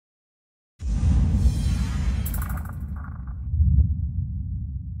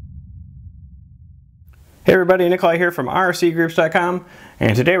Hey everybody, Nikolai here from RCGroups.com,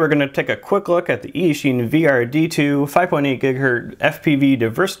 and today we're going to take a quick look at the Eachine VR-D2 5.8 GHz FPV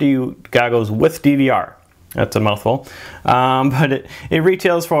diversity goggles with DVR. That's a mouthful, but it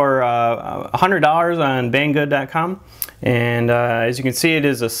retails for $100 on Banggood.com, and as you can see, it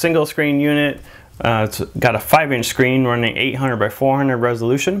is a single screen unit. It's got a 5-inch screen running 800 by 400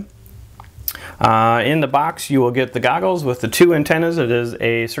 resolution. In the box you will get the goggles with the two antennas. It is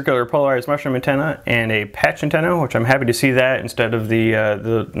a circular polarized mushroom antenna and a patch antenna, which I'm happy to see that instead of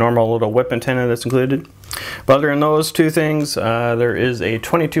the normal little whip antenna that's included. But other than those two things, there is a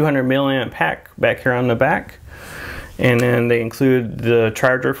 2200 milliamp pack back here on the back, and then they include the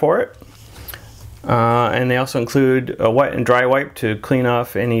charger for it. And they also include a wet and dry wipe to clean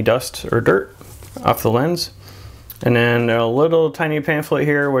off any dust or dirt off the lens. And then a little tiny pamphlet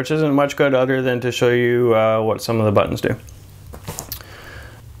here, which isn't much good other than to show you what some of the buttons do.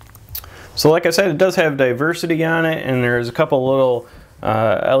 So like I said, it does have diversity on it, and there's a couple little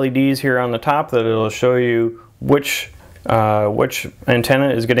LEDs here on the top that it'll show you which antenna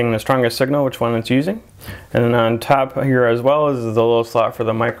is getting the strongest signal, which one it's using. And then on top here as well is the little slot for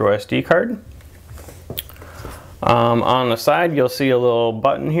the micro SD card. On the side you'll see a little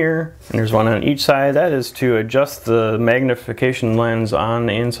button here, and there's one on each side. That is to adjust the magnification lens on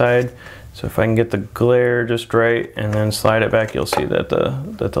the inside. So if I can get the glare just right and then slide it back, you'll see that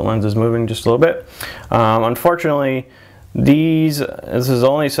the lens is moving just a little bit. Unfortunately, this is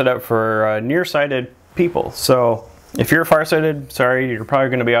only set up for nearsighted people. So if you're farsighted, sorry, you're probably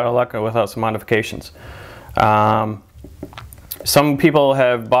going to be out of luck without some modifications. Some people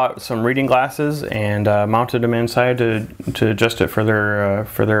have bought some reading glasses and mounted them inside to adjust it for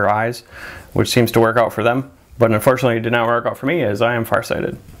their eyes, which seems to work out for them. But unfortunately, it did not work out for me, as I am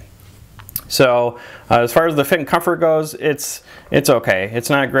farsighted. So as far as the fit and comfort goes, it's okay.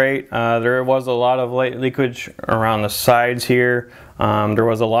 It's not great. There was a lot of light leakage around the sides here. There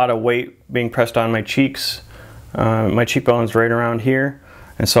was a lot of weight being pressed on my cheeks, my cheekbones right around here.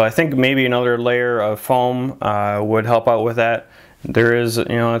 And so I think maybe another layer of foam would help out with that. There is, you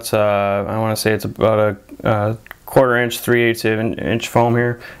know, it's I want to say it's about a 1/4 inch, 3/8 inch foam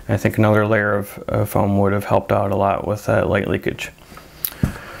here. And I think another layer of foam would have helped out a lot with that light leakage.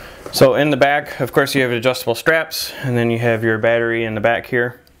 So in the back, of course, you have adjustable straps, and then you have your battery in the back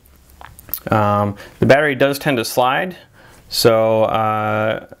here. The battery does tend to slide. So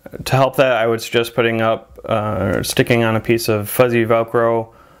to help that, I would suggest putting up sticking on a piece of fuzzy Velcro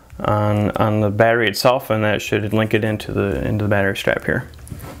on the battery itself, and that should link it into the battery strap here.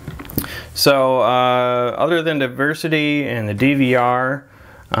 So other than diversity and the DVR,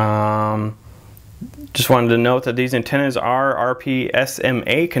 just wanted to note that these antennas are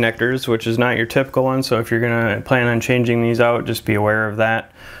RP-SMA connectors, which is not your typical one. So if you're going to plan on changing these out, just be aware of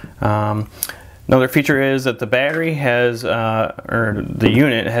that. Another feature is that the battery has, or the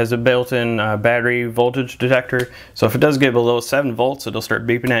unit has a built-in battery voltage detector. So if it does get below 7 volts, it'll start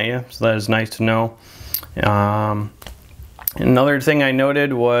beeping at you. So that is nice to know. Another thing I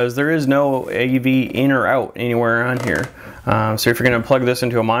noted was there is no AV in or out anywhere on here. So if you're going to plug this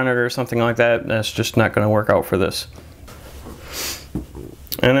into a monitor or something like that, that's just not going to work out for this.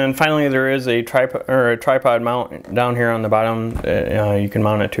 And then finally, there is a tripod mount down here on the bottom. You can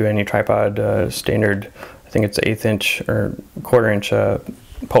mount it to any tripod standard. I think it's 1/8 inch or 1/4 inch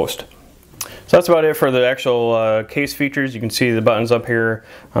post. So that's about it for the actual case features. You can see the buttons up here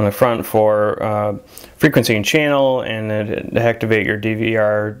on the front for frequency and channel, and to activate your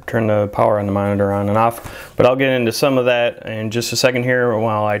DVR, turn the power on the monitor on and off. But I'll get into some of that in just a second here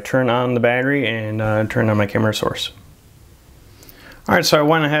while I turn on the battery and turn on my camera source. Alright, so I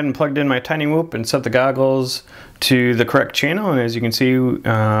went ahead and plugged in my Tiny Whoop and set the goggles to the correct channel, and as you can see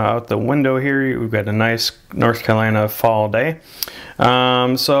out the window here, we've got a nice North Carolina fall day.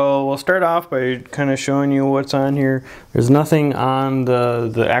 So we'll start off by kind of showing you what's on here. There's nothing on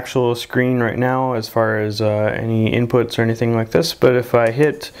the actual screen right now as far as any inputs or anything like this, but if I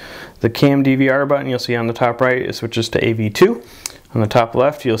hit the cam DVR button, you'll see on the top right it switches to AV2. On the top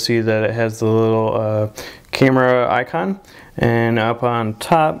left, you'll see that it has the little camera icon, and up on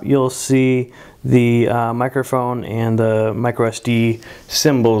top you'll see the microphone and the micro SD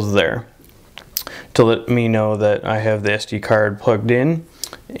symbols there to let me know that I have the SD card plugged in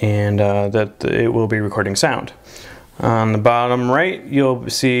and that it will be recording sound. On the bottom right, you'll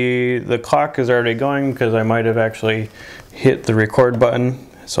see the clock is already going because I might have actually hit the record button.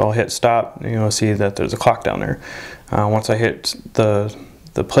 So I'll hit stop, and you'll see that there's a clock down there. Once I hit the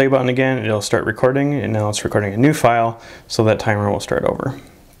play button again, it'll start recording, and now it's recording a new file, so that timer will start over.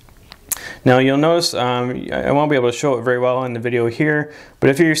 Now you'll notice I won't be able to show it very well in the video here, but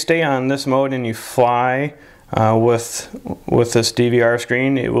if you stay on this mode and you fly with this DVR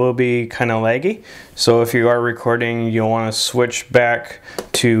screen, it will be kind of laggy. So if you are recording, you'll want to switch back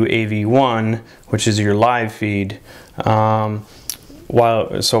to AV1, which is your live feed. While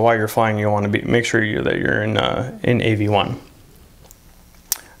you're flying, you want to make sure that you're in AV1.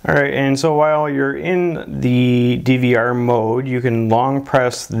 All right, and so while you're in the DVR mode, you can long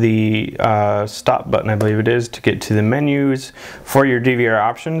press the stop button, I believe it is, to get to the menus for your DVR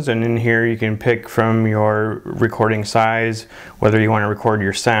options. And in here you can pick from your recording size, whether you want to record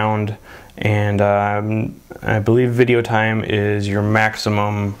your sound, and I believe video time is your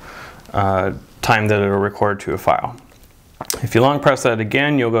maximum time that it'll record to a file. If you long press that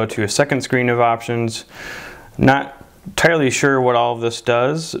again, you'll go to a second screen of options. Not entirely sure what all of this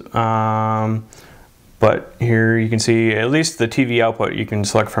does, but here you can see at least the TV output you can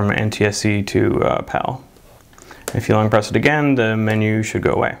select from NTSC to PAL. If you long press it again, the menu should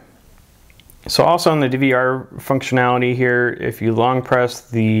go away. So also on the DVR functionality here, if you long press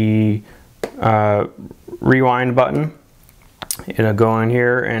the rewind button, it'll go in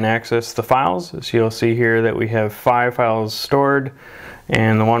here and access the files. So you'll see here that we have 5 files stored,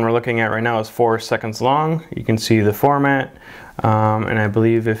 and the one we're looking at right now is 4 seconds long. You can see the format, and I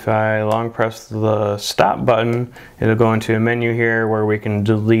believe if I long press the stop button, it'll go into a menu here where we can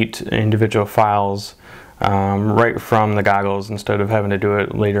delete individual files right from the goggles instead of having to do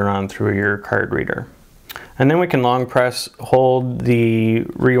it later on through your card reader. And then we can long press, hold the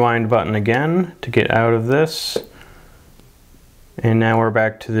rewind button again to get out of this, and now we're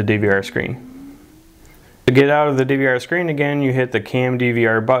back to the DVR screen. To get out of the DVR screen again, you hit the Cam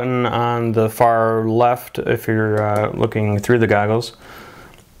DVR button on the far left if you're looking through the goggles.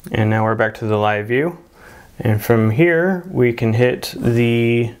 And now we're back to the live view. And from here, we can hit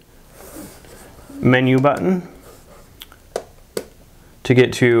the menu button to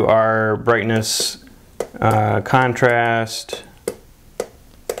get to our brightness, contrast,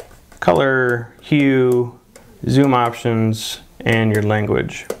 color, hue, zoom options, and your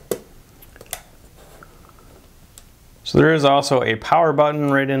language. So there is also a power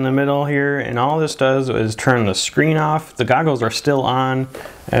button right in the middle here, and all this does is turn the screen off. The goggles are still on,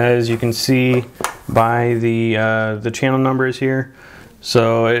 as you can see by the channel numbers here.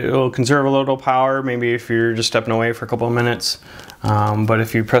 So it will conserve a little power, maybe if you're just stepping away for a couple of minutes. But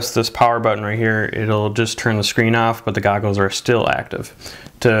if you press this power button right here, it'll just turn the screen off, but the goggles are still active.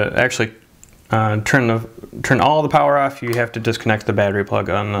 To actually turn all the power off, you have to disconnect the battery plug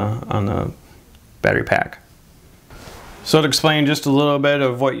on the battery pack. So to explain just a little bit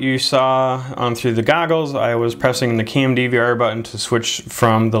of what you saw through the goggles, I was pressing the Cam DVR button to switch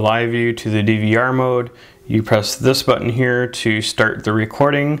from the live view to the DVR mode. You press this button here to start the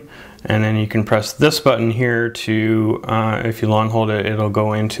recording, and then you can press this button here to, if you long hold it, it'll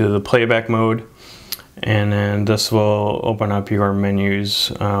go into the playback mode, and then this will open up your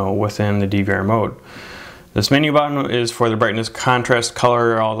menus within the DVR mode. This menu button is for the brightness, contrast,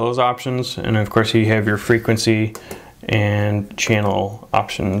 color, all those options, and of course you have your frequency and channel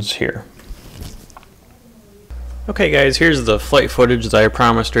options here. Okay guys, here's the flight footage that I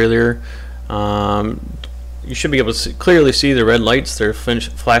promised earlier. You should be able to clearly see the red lights. They're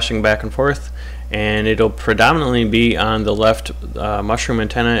flashing back and forth, and it'll predominantly be on the left mushroom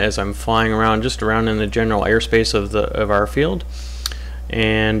antenna as I'm flying around, just around in the general airspace of our field.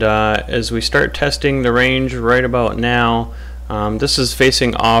 And as we start testing the range right about now, this is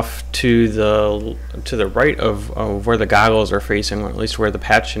facing off to the right of where the goggles are facing, or at least where the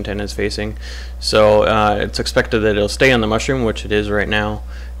patch antenna is facing. So it's expected that it'll stay on the mushroom, which it is right now,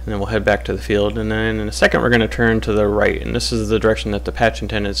 and then we'll head back to the field. And then in a second we're going to turn to the right, and this is the direction that the patch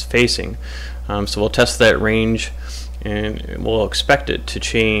antenna is facing. So we'll test that range, and we'll expect it to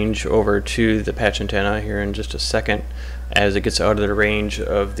change over to the patch antenna here in just a second as it gets out of the range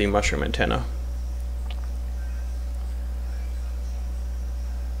of the mushroom antenna.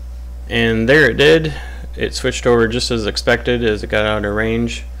 And there it did. It switched over just as expected as it got out of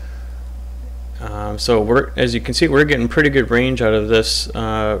range. So as you can see, we're getting pretty good range out of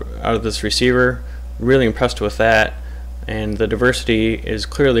this receiver. Really impressed with that, and the diversity is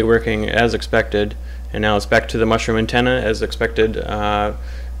clearly working as expected. And now it's back to the mushroom antenna as expected.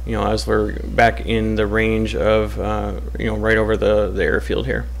 You know, as we're back in the range of right over the airfield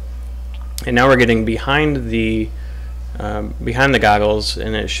here. And now we're getting behind the goggles,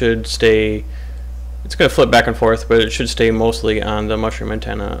 and it should stay. It's going to flip back and forth, but it should stay mostly on the mushroom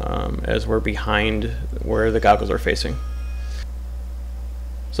antenna as we're behind where the goggles are facing.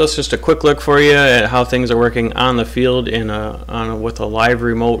 So that's just a quick look for you at how things are working on the field with a live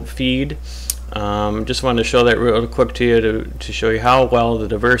remote feed. Just wanted to show that real quick to you to show you how well the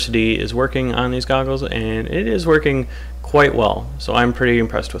diversity is working on these goggles, and it is working quite well. So I'm pretty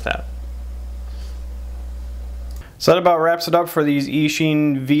impressed with that. So that about wraps it up for these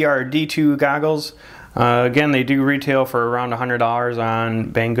Eachine VR D2 goggles. Again, they do retail for around $100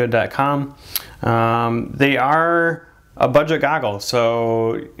 on banggood.com. They are a budget goggle,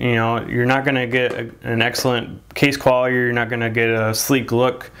 so you know you're not going to get an excellent case quality, you're not going to get a sleek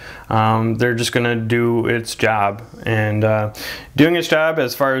look. They're just going to do its job, and doing its job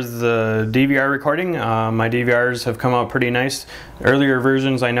as far as the DVR recording. My DVRs have come out pretty nice. Earlier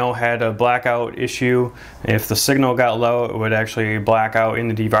versions I know had a blackout issue. If the signal got low, it would actually black out in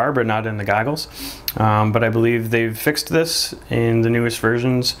the DVR but not in the goggles. But I believe they've fixed this in the newest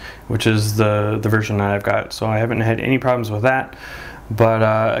versions, which is the version that I've got, so I haven't had any problems with that.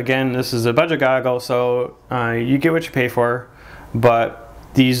 But again, this is a budget goggle, so you get what you pay for, but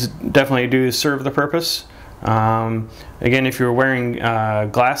these definitely do serve the purpose. Again, if you're wearing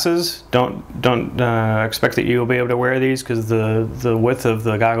glasses, don't expect that you'll be able to wear these, because the width of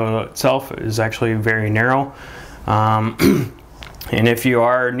the goggle itself is actually very narrow. And if you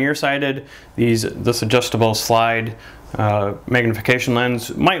are nearsighted, this adjustable slide magnification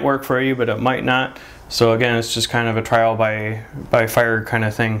lens might work for you, but it might not. So again, it's just kind of a trial by fire kind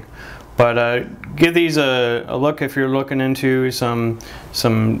of thing. But give these a look if you're looking into some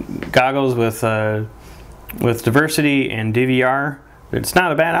goggles with diversity and DVR. It's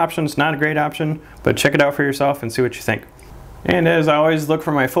not a bad option, it's not a great option, but check it out for yourself and see what you think. And as always, look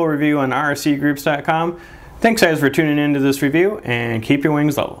for my full review on RCGroups.com. Thanks guys for tuning into this review, and keep your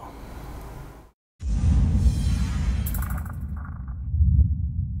wings level.